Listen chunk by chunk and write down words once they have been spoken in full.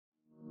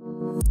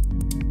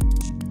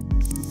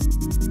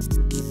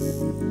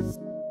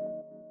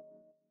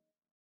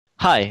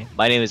Hi,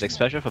 my name is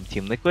Xpecial from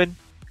Team Liquid,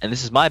 and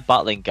this is my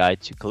bot lane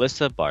guide to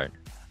Kalista Bard.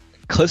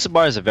 Kalista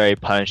Bard is a very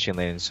punishing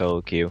lane in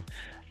solo queue.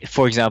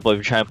 For example, if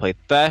you're trying to play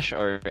Thresh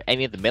or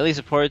any of the melee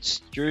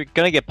supports, you're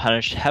gonna get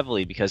punished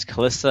heavily because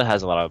Kalista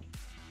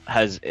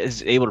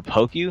is able to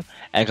poke you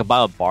and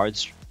combine with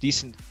Bard's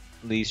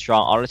decently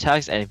strong auto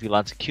attacks, and if he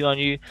lands a Q on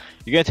you,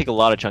 you're gonna take a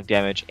lot of chunk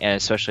damage, and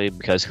especially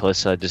because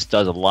Kalista just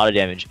does a lot of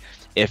damage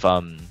if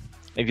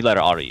you let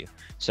her auto you.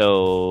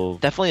 So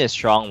definitely a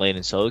strong lane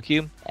in solo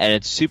queue, and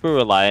it's super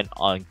reliant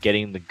on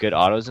getting the good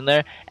autos in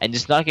there and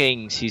just not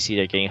getting CC'd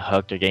or getting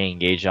hooked or getting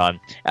engaged on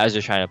as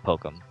you're trying to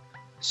poke them.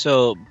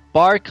 So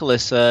Bard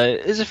Kalista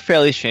is a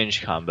fairly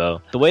strange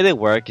combo. The way they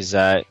work is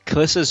that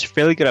Kalista is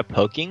fairly good at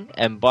poking,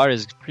 and Bard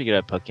is pretty good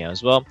at poking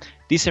as well.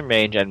 Decent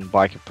range, and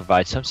Bard can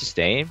provide some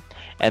sustain.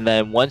 And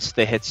then once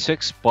they hit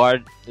 6,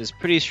 Bard is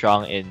pretty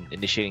strong in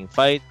initiating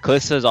fight.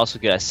 Kalista is also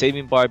good at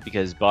saving Bard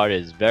because Bard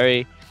is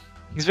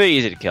he's very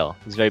easy to kill.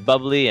 He's very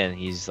bubbly, and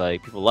he's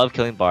like, people love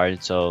killing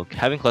Bard, so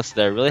having Kalista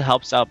there really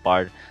helps out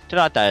Bard to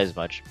not die as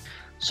much.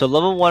 So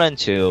level 1 and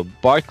 2,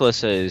 Bard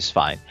Kalista is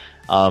fine.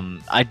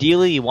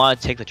 Ideally, you want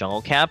to take the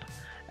jungle camp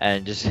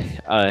and just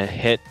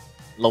hit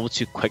level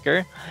 2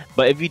 quicker,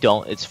 but if you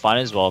don't, it's fine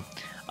as well.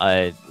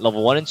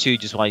 Level 1 and 2, you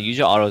just want to use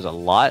your autos a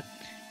lot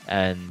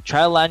and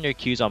try to land your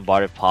Qs on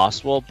Bard if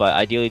possible, but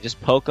ideally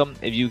just poke them.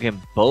 If you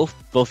can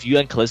both you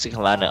and Kalista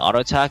can land an auto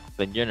attack,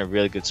 then you're in a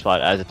really good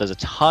spot as it does a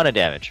ton of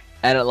damage.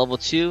 And at level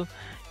 2,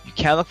 you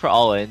can look for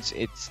all-ins.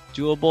 It's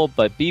doable,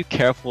 but be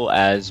careful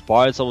as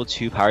Bard's level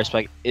 2 power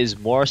spike is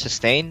more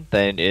sustained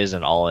than it is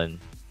an all-in.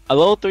 At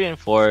level 3 and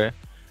 4,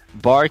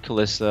 Bard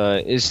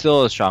Kalista is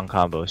still a strong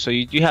combo, so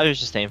you do have your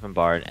sustain from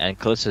Bard, and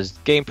Kalista is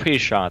getting pretty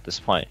strong at this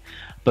point.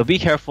 But be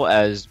careful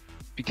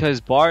because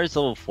Bard is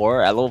level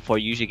 4, at level 4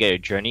 you usually get a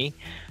journey.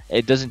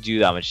 It doesn't do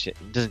that much, it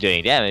doesn't do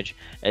any damage.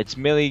 It's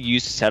merely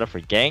used to set up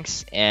for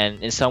ganks, and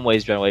in some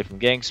ways run away from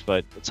ganks,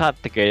 but it's not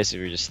the greatest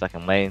if you're just stuck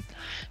in lane.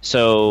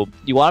 So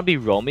you want to be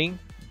roaming,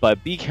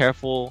 but be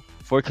careful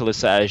for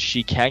Kalista as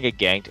she can get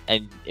ganked,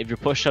 and if you're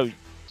pushed up,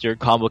 your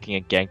combo can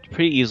get ganked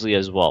pretty easily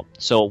as well.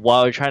 So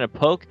while you're trying to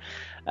poke,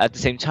 at the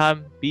same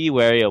time, be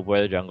wary of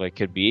where the jungler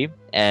could be,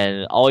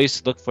 and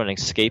always look for an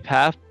escape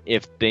path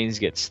if things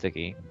get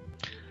sticky.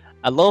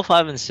 At level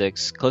 5 and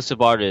 6, Kalista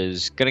Bard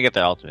is gonna get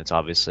their ultimates,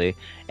 obviously,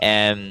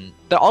 and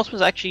their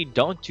ultimates actually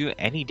don't do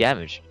any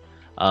damage.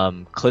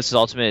 Kalista's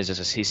ultimate is just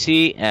a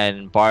CC,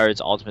 and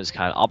Bard's ultimate is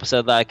kind of opposite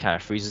of that, kind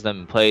of freezes them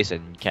in place,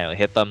 and you can't really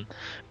hit them.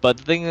 But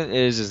the thing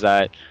is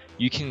that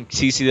you can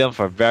CC them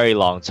for a very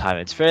long time.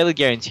 It's fairly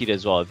guaranteed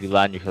as well if you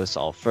land your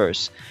Kalista ult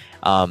first.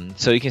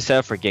 So you can set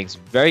up for ganks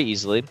very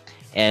easily,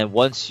 and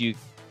once you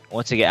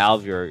get out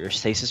of your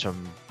stasis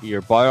from your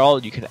Bard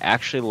ult, you can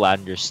actually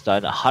land your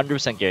stun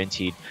 100%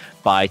 guaranteed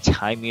by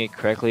timing it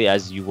correctly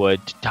as you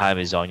would to time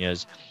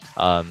Azonia's.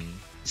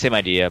 Same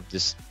idea,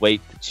 just wait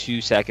 2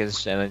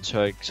 seconds and then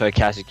try to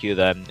cast a Q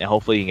them, and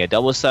hopefully you can get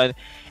double stun.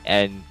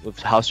 And with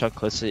how strong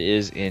Kalista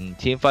is in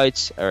team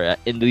fights, or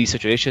in these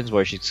situations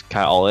where she's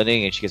kind of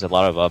all-inning and she gets a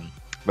lot of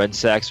run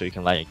stacks, or you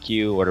can land your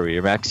Q, whatever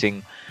you're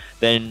maxing,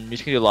 then you're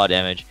just going to do a lot of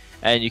damage,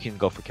 and you can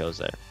go for kills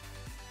there.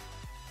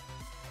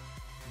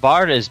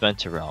 Bard is meant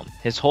to roam.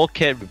 His whole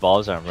kit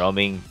revolves on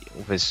roaming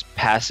with his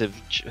passive,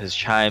 his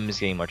chimes,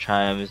 getting more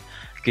chimes,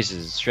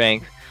 increases his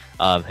strength.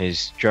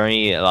 His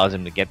journey allows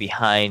him to get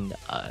behind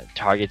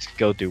targets,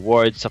 go through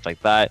wards, stuff like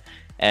that.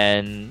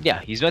 And yeah,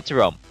 he's meant to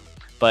roam.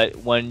 But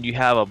when you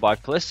have a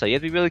Bard Kalista, you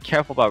have to be really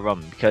careful about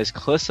roaming because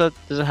Kalista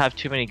doesn't have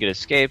too many good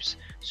escapes.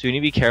 So you need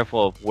to be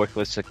careful of where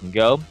Kalista can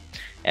go,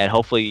 and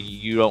hopefully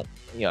you don't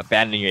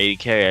abandon your AD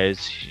carry as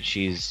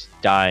she's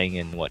dying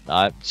and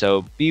whatnot.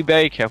 So be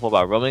very careful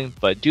about roaming,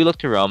 but do look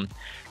to roam.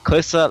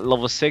 Kalista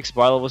level 6,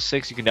 Bard level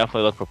 6, you can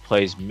definitely look for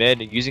plays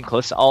mid. Using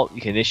Kalista ult,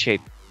 you can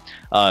initiate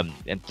and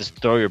just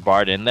throw your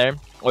Bard in there,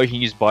 or you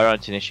can use Bard on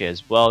to initiate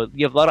as well.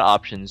 You have a lot of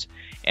options,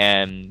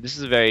 and this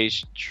is a very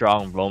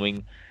strong roaming.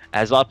 It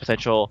has a lot of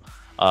potential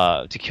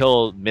to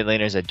kill mid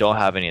laners that don't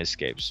have any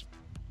escapes.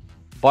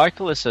 Bard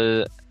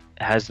Kalista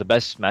has the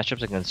best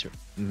matchups against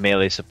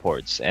melee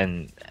supports,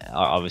 and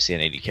obviously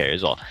an AD carry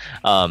as well.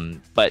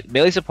 But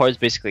melee supports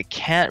basically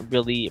can't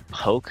really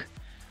poke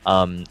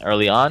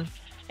early on,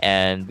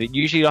 and they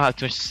usually don't have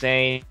too much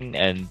sustain,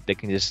 and they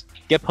can just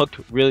get poked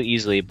really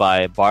easily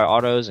by Bard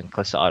autos and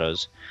Kalista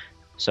autos.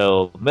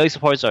 So melee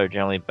supports are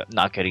generally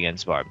not good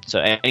against Bard. So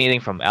anything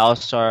from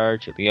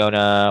Alistar to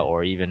Leona,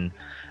 or even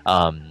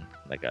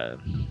like a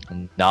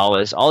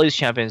Nihilus, all these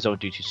champions don't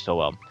do so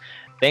well.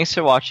 Thanks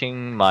for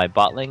watching my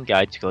bot lane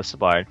guide to Kalista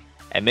Bard,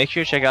 and make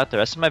sure to check out the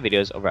rest of my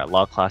videos over at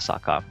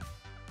lawclass.com.